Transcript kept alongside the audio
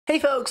Hey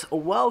folks,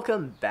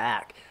 welcome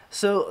back.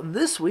 So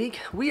this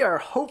week we are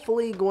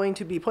hopefully going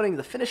to be putting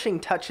the finishing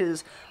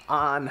touches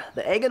on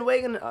the Eggin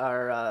Wagon,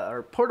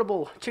 our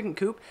portable chicken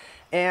coop,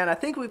 and I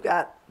think we've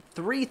got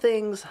three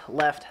things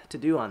left to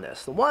do on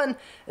this. The one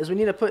is we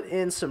need to put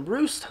in some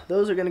roosts.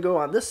 Those are going to go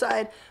on this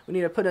side. We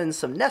need to put in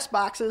some nest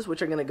boxes,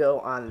 which are going to go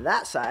on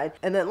that side.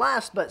 And then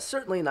last but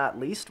certainly not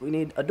least, we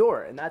need a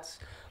door, and that's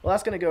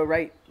going to go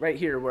right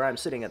here where I'm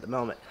sitting at the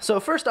moment.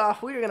 So first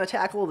off, we are going to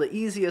tackle the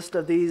easiest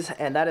of these,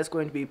 and that is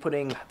going to be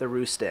putting the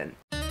roost in.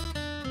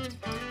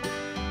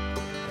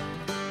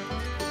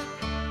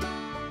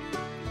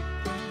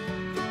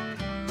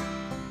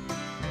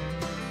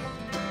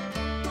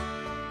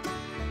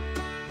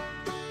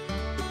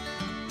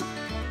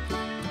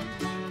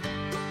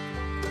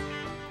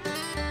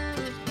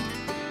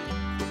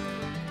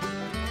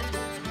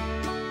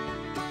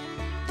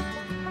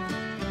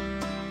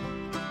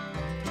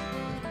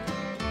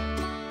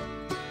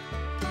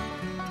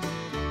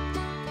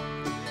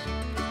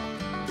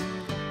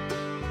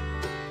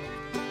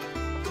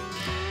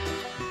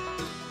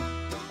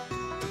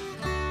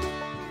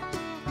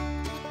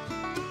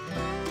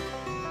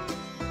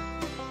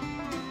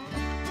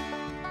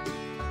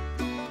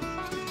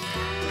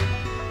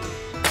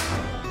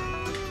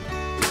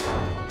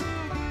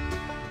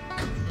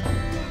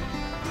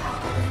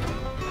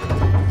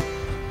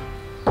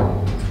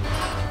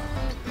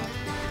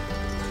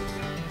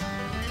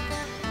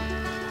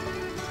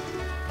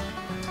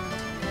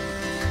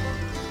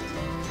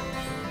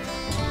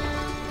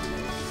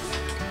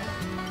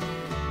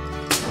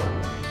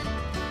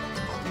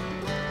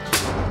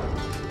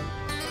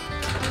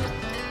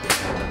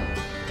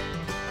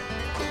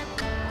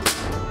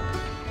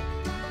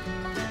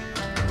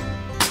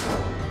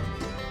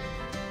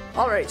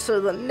 Alright, so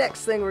the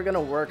next thing we're going to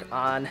work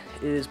on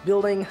is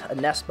building a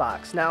nest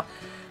box. Now,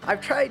 I've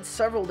tried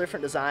several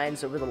different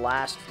designs over the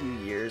last few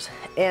years,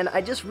 and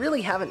I just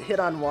really haven't hit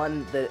on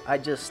one that I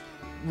just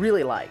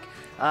really like.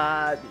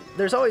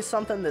 There's always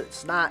something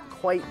that's not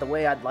quite the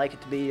way I'd like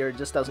it to be, or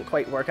just doesn't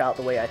quite work out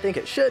the way I think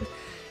it should.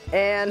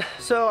 And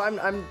so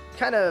I'm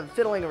kind of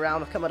fiddling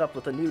around with coming up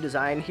with a new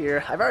design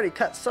here. I've already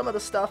cut some of the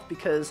stuff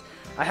because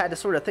I had to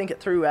sort of think it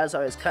through as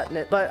I was cutting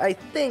it, but I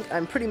think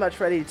I'm pretty much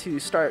ready to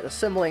start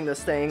assembling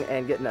this thing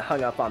and getting it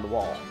hung up on the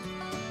wall.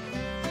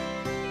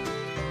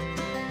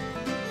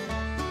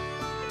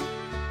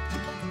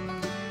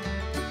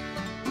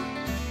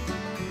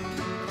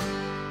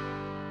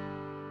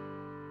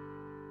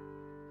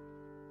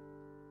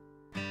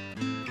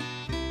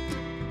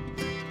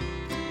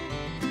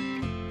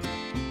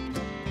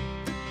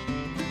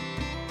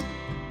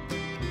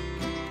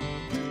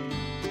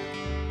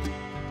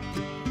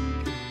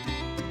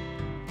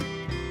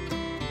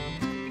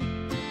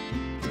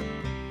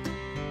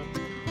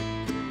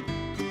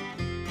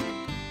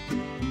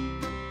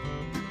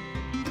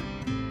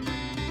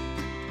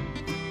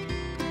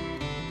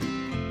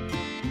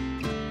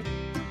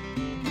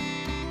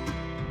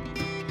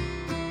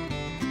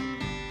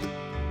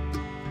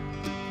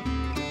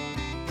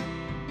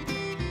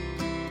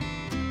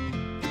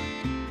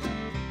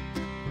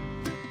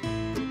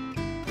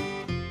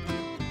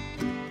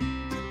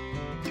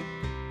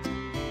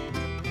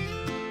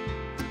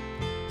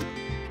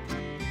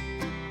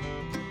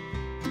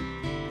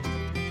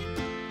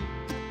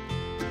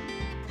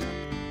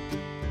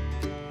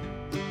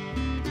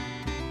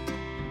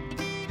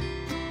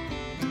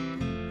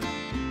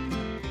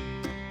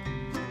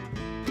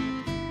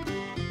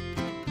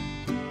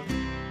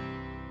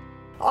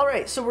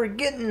 Alright, so we're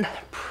getting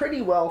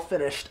pretty well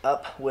finished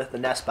up with the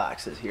nest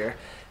boxes here,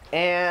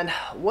 and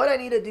what I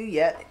need to do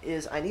yet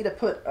is I need to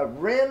put a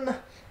rim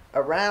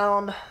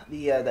around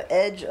the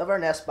edge of our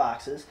nest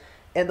boxes.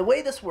 And the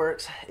way this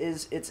works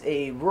is it's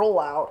a roll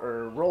out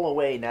or roll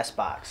away nest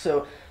box.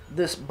 So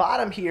this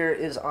bottom here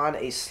is on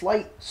a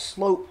slight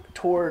slope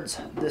towards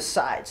this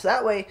side. So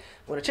that way,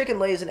 when a chicken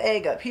lays an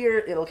egg up here,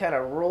 it'll kind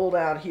of roll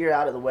down here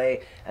out of the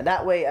way. And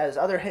that way, as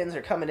other hens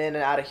are coming in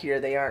and out of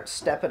here, they aren't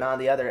stepping on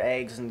the other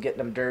eggs and getting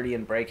them dirty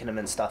and breaking them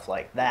and stuff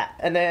like that.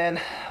 And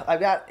then I've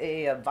got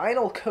a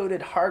vinyl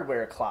coated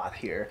hardware cloth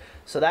here.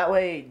 So that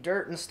way,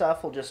 dirt and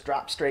stuff will just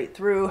drop straight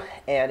through.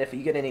 And if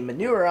you get any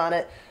manure on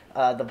it,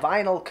 the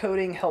vinyl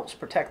coating helps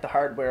protect the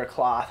hardware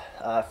cloth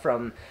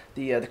from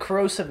the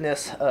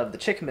corrosiveness of the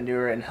chicken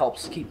manure and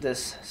helps keep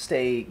this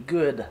stay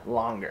good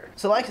longer.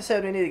 So like I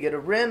said, we need to get a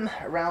rim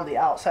around the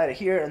outside of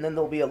here, and then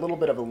there'll be a little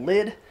bit of a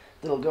lid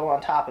that'll go on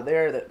top of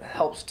there that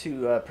helps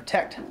to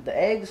protect the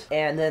eggs.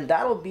 And then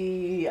that'll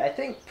be, I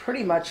think,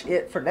 pretty much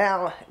it for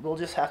now. We'll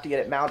just have to get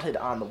it mounted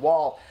on the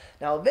wall.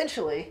 Now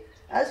eventually,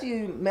 as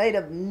you may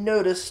have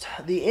noticed,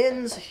 the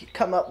ends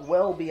come up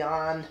well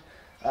beyond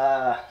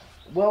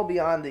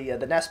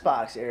the nest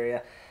box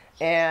area,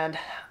 and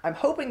I'm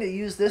hoping to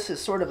use this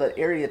as sort of an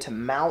area to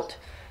mount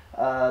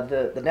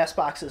the nest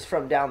boxes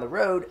from down the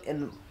road.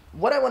 And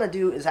what I want to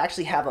do is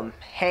actually have them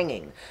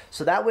hanging,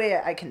 so that way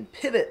I can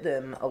pivot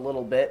them a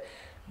little bit,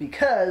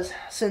 because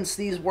since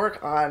these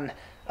work on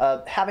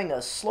having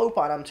a slope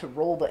on them to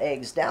roll the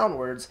eggs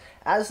downwards.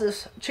 As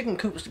this chicken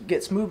coop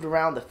gets moved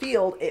around the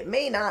field, it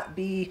may not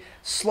be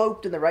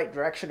sloped in the right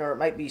direction, or it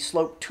might be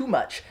sloped too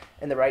much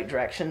in the right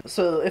direction.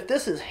 So if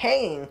this is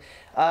hanging,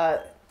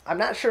 I'm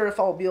not sure if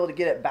I'll be able to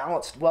get it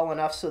balanced well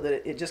enough so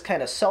that it just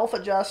kind of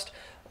self-adjusts,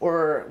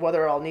 or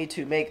whether I'll need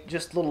to make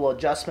just little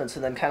adjustments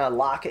and then kind of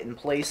lock it in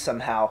place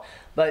somehow.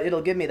 But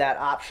it'll give me that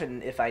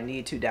option if I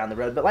need to down the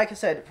road. But like I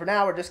said, for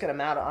now we're just going to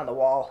mount it on the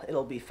wall.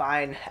 It'll be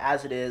fine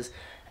as it is,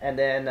 and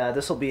then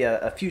this will be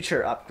a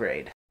future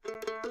upgrade.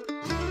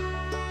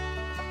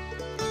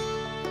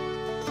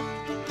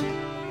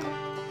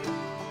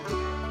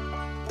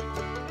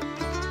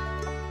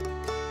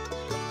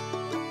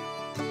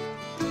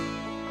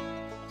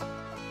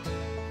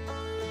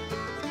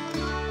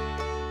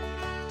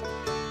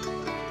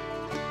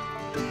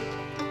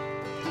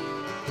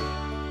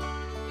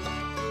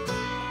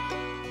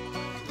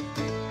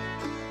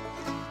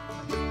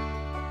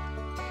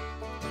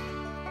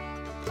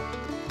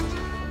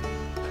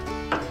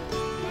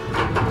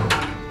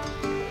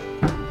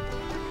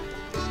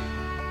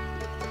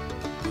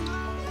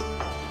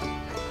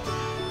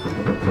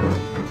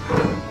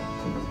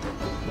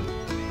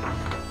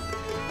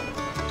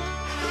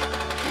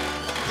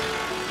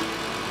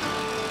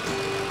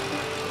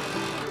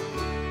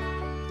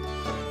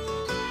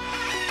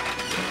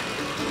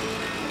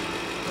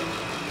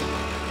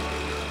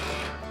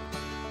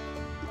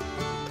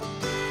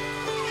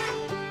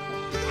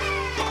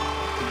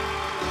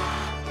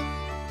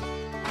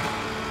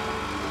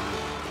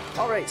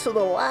 Alright, so the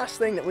last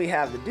thing that we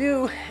have to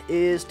do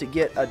is to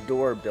get a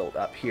door built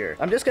up here.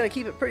 I'm just going to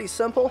keep it pretty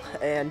simple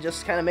and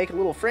just kind of make a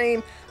little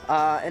frame,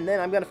 and then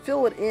I'm going to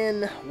fill it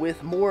in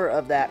with more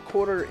of that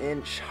 1/4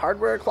 inch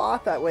hardware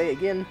cloth. That way,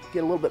 again, get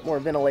a little bit more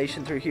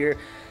ventilation through here.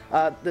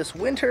 This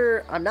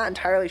winter, I'm not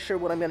entirely sure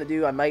what I'm going to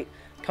do. I might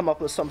come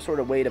up with some sort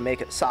of way to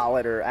make it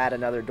solid or add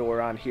another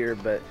door on here,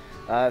 but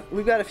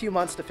we've got a few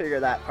months to figure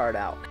that part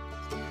out.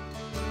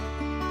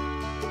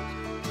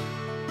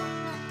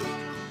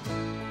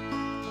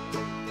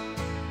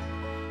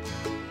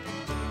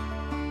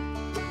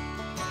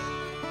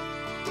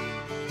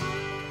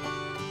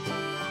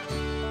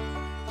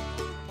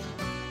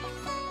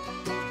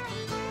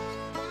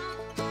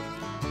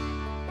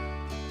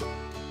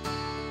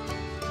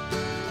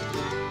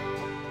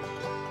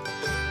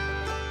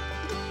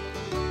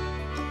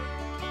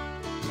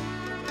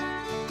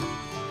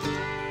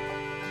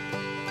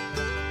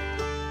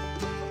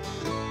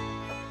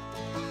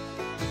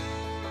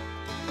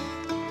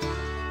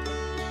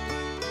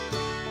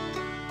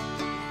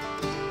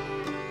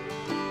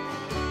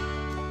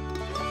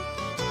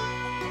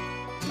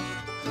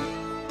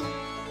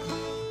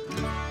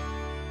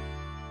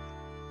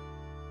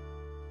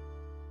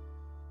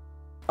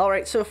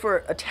 Alright, so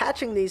for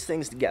attaching these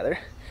things together,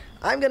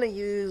 I'm going to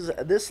use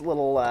this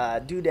little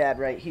doodad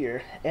right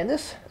here, and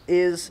this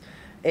is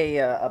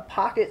a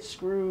pocket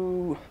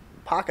screw,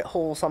 pocket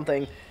hole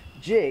something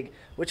jig,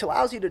 which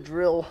allows you to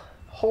drill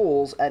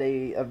holes at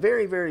a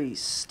very, very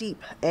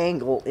steep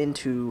angle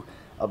into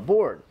a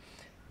board.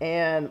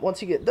 And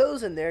once you get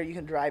those in there, you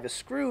can drive a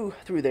screw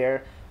through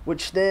there,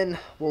 which then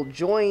will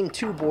join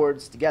two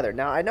boards together.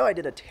 Now, I know I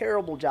did a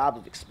terrible job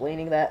of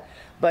explaining that,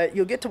 but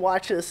you'll get to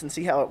watch this and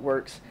see how it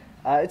works.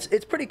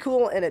 It's pretty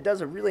cool, and it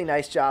does a really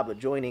nice job of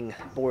joining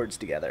boards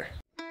together.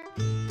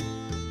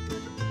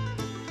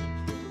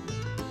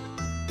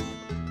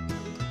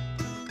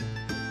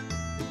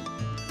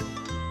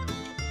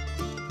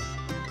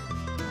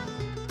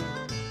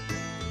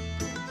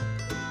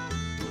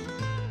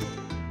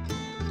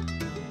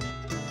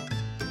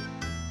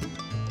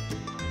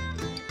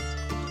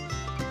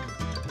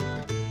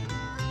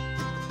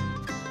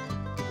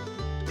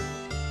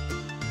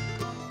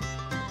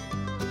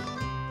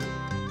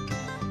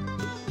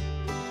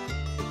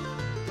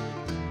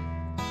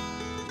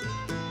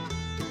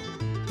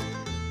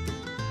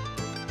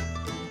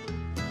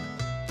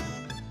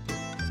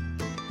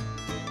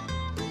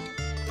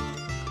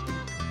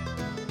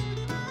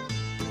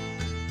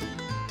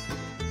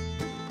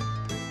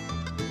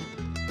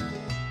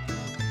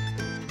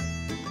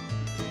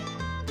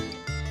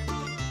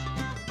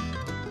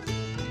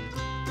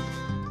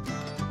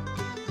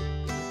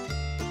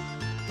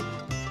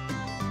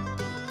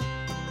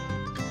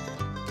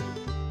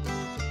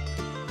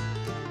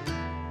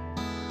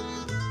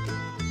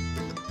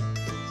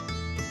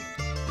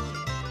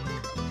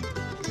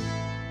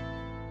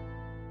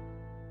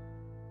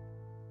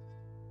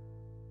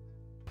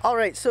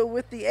 Alright, so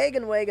with the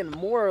Eggin Wagon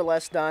more or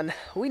less done,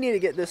 we need to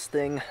get this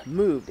thing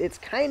moved. It's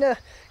kinda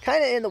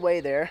in the way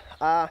there,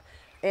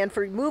 and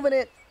for moving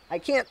it, I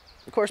can't,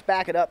 of course,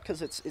 back it up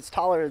because it's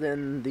taller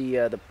than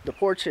the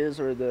porches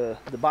or the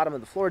bottom of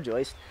the floor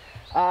joist,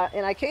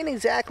 and I can't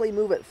exactly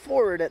move it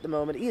forward at the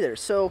moment either.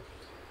 So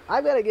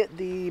I've got to get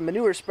the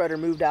manure spreader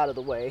moved out of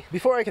the way.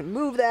 Before I can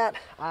move that,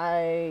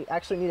 I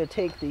actually need to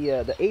take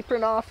the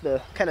apron off, the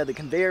kind of the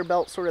conveyor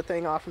belt sort of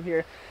thing off of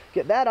here.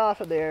 Get that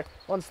off of there.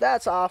 Once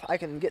that's off, I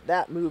can get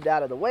that moved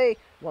out of the way.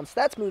 Once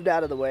that's moved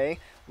out of the way,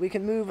 we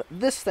can move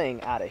this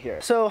thing out of here.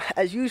 So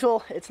as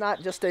usual, it's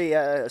not just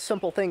a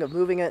simple thing of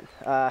moving it.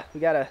 We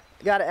gotta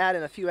add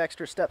in a few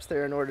extra steps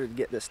there in order to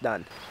get this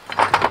done.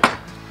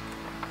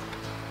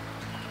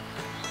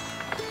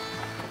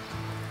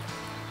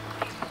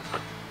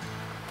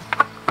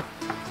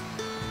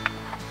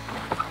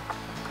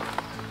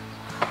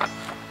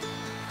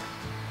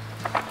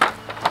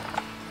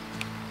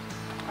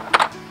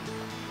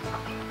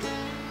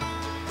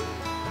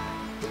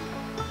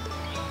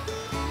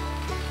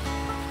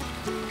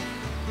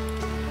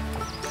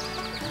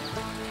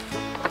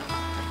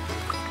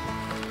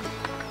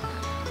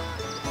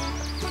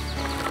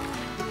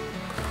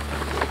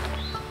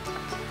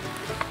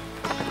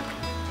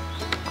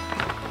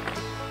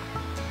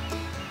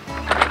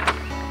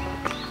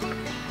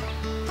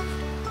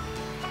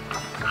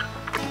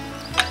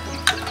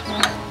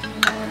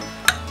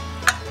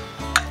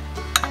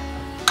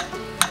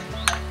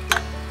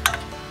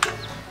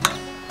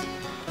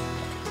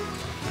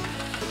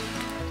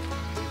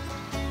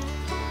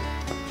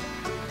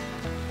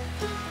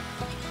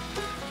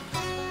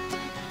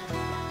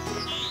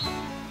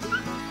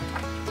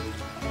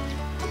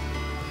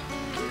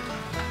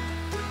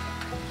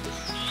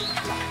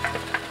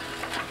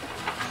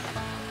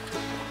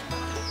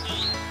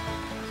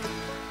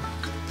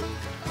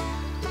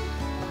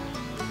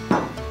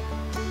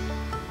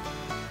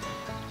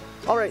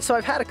 All right, so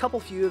I've had a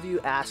few of you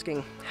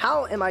asking,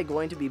 how am I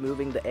going to be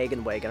moving the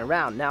Eggin Wagon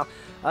around? Now,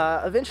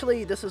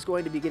 eventually this is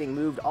going to be getting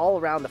moved all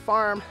around the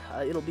farm.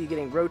 It'll be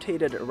getting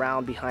rotated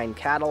around behind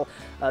cattle.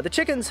 The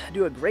chickens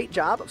do a great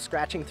job of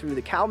scratching through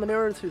the cow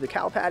manure, through the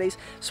cow patties,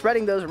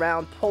 spreading those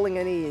around, pulling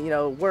any,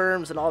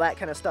 worms and all that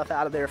kind of stuff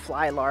out of there,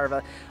 fly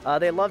larvae.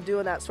 They love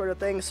doing that sort of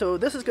thing. So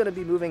this is going to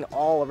be moving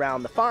all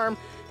around the farm.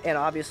 And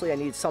obviously I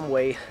need some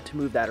way to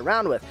move that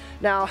around with.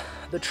 Now,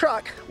 the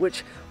truck,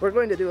 which we're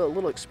going to do a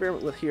little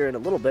experiment with here in a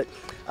little bit,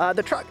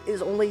 the truck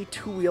is only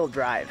two-wheel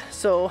drive.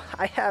 So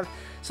I have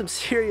some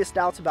serious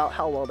doubts about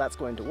how well that's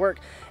going to work.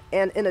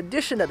 And in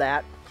addition to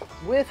that,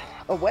 with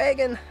a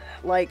wagon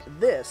like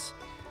this,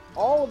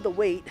 all of the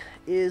weight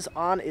is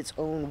on its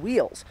own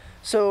wheels.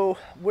 So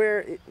where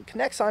it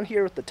connects on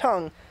here with the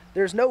tongue,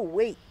 there's no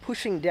weight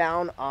pushing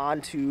down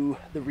onto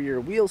the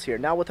rear wheels here.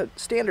 Now with a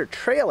standard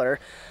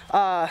trailer,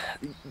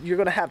 you're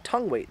going to have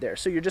tongue weight there.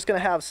 So you're just going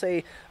to have,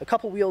 say, a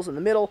couple wheels in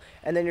the middle,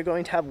 and then you're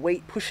going to have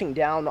weight pushing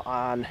down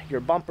on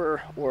your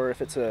bumper, or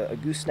if it's a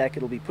gooseneck,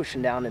 it'll be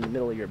pushing down in the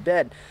middle of your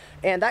bed.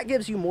 And that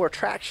gives you more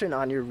traction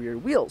on your rear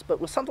wheels.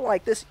 But with something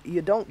like this,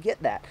 you don't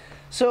get that.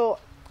 So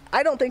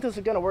I don't think this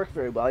is going to work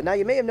very well. Now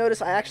you may have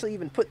noticed I actually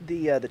even put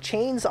the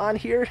chains on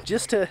here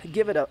just to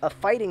give it a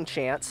fighting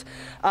chance,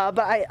 but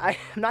I'm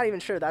not even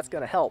sure that's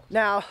going to help.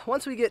 Now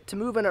once we get to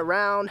moving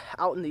around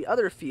out in the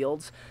other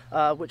fields,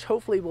 which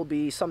hopefully will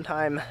be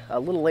sometime a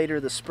little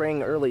later this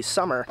spring, early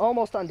summer,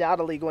 almost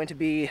undoubtedly going to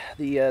be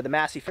the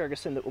Massey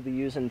Ferguson that we'll be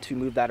using to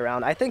move that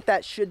around. I think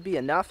that should be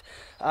enough.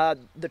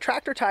 The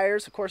tractor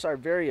tires, of course, are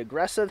very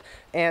aggressive,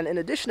 and in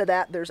addition to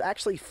that, there's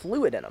actually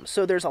fluid in them.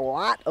 So there's a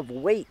lot of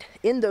weight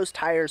in those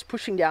tires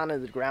pushing down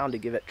into the ground to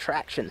give it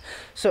traction.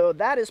 So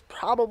that is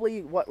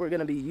probably what we're going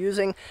to be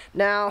using.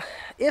 Now,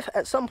 if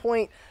at some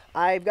point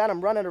I've got them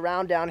running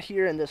around down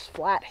here in this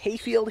flat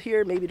hayfield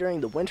here, maybe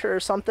during the winter or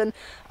something,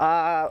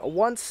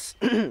 once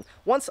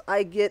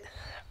I get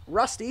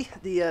Rusty,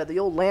 the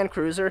old Land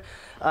Cruiser,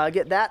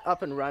 get that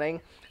up and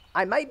running,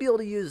 I might be able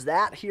to use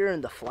that here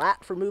in the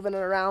flat for moving it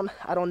around.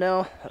 I don't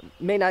know.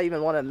 May not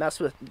even want to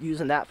mess with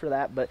using that for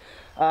that, but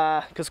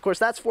because of course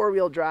that's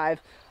four-wheel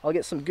drive. I'll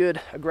get some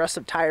good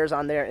aggressive tires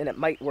on there and it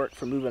might work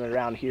for moving it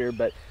around here,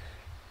 but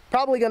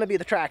probably going to be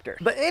the tractor.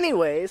 But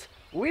anyways,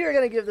 we are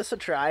going to give this a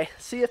try,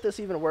 see if this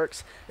even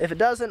works. If it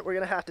doesn't, we're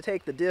going to have to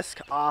take the disc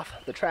off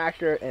the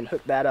tractor and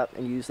hook that up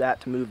and use that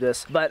to move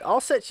this. But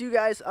I'll set you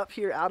guys up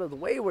here out of the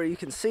way where you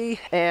can see,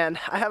 and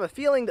I have a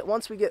feeling that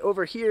once we get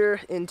over here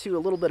into a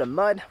little bit of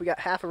mud, we got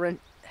half an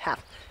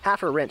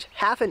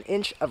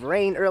inch of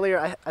rain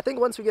earlier. I think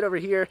once we get over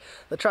here,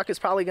 the truck is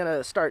probably going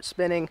to start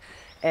spinning,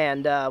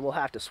 and we'll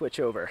have to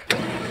switch over.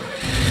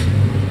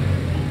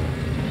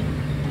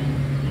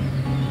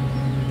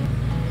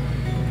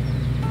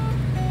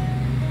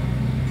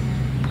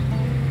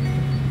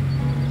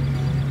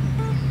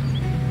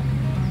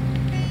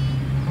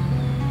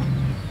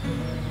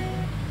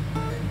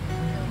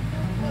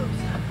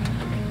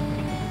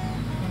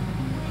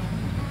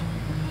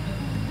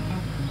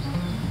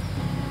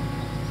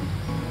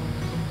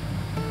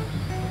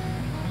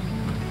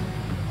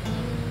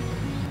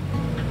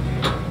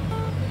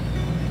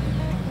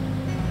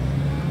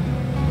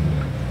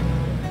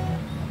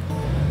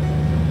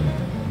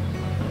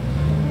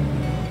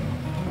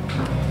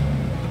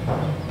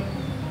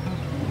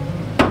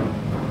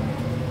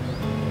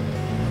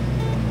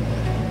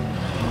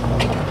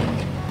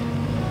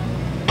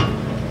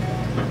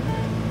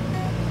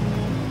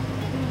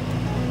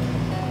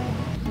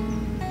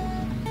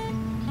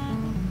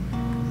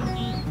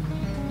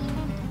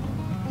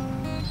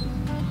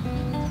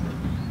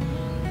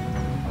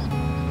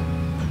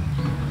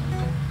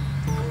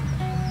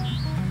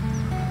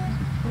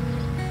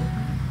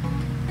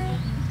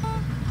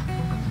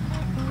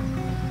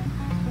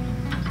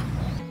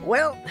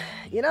 Well,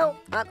 you know,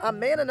 I'm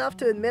man enough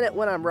to admit it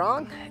when I'm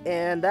wrong,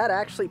 and that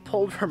actually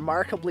pulled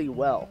remarkably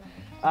well.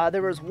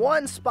 There was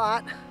one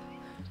spot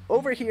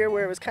over here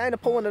where it was kind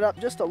of pulling it up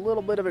just a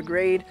little bit of a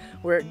grade,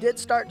 where it did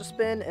start to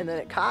spin and then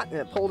it caught and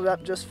it pulled it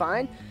up just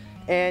fine.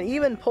 And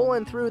even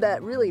pulling through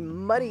that really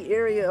muddy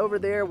area over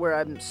there where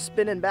I'm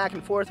spinning back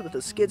and forth with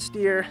the skid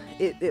steer,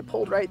 it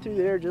pulled right through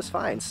there just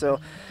fine.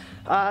 So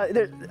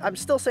I'm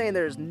still saying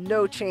there's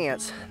no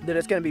chance that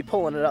it's going to be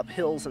pulling it up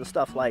hills and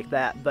stuff like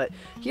that. But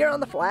here on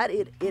the flat,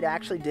 it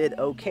actually did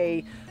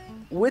okay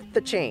with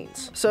the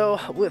chains. So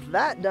with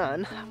that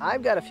done,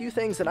 I've got a few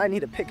things that I need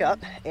to pick up,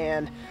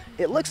 and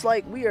it looks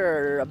like we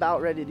are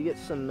about ready to get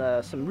some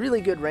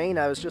really good rain.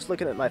 I was just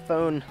looking at my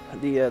phone,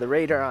 the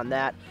radar on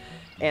that,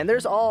 and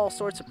there's all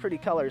sorts of pretty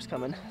colors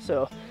coming.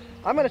 So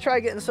I'm gonna try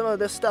getting some of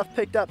this stuff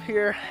picked up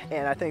here,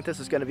 and I think this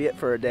is gonna be it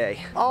for a day.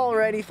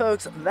 Alrighty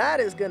folks,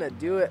 that is gonna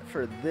do it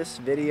for this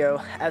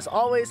video. As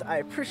always, I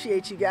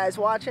appreciate you guys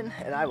watching,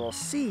 and I will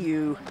see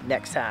you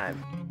next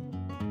time.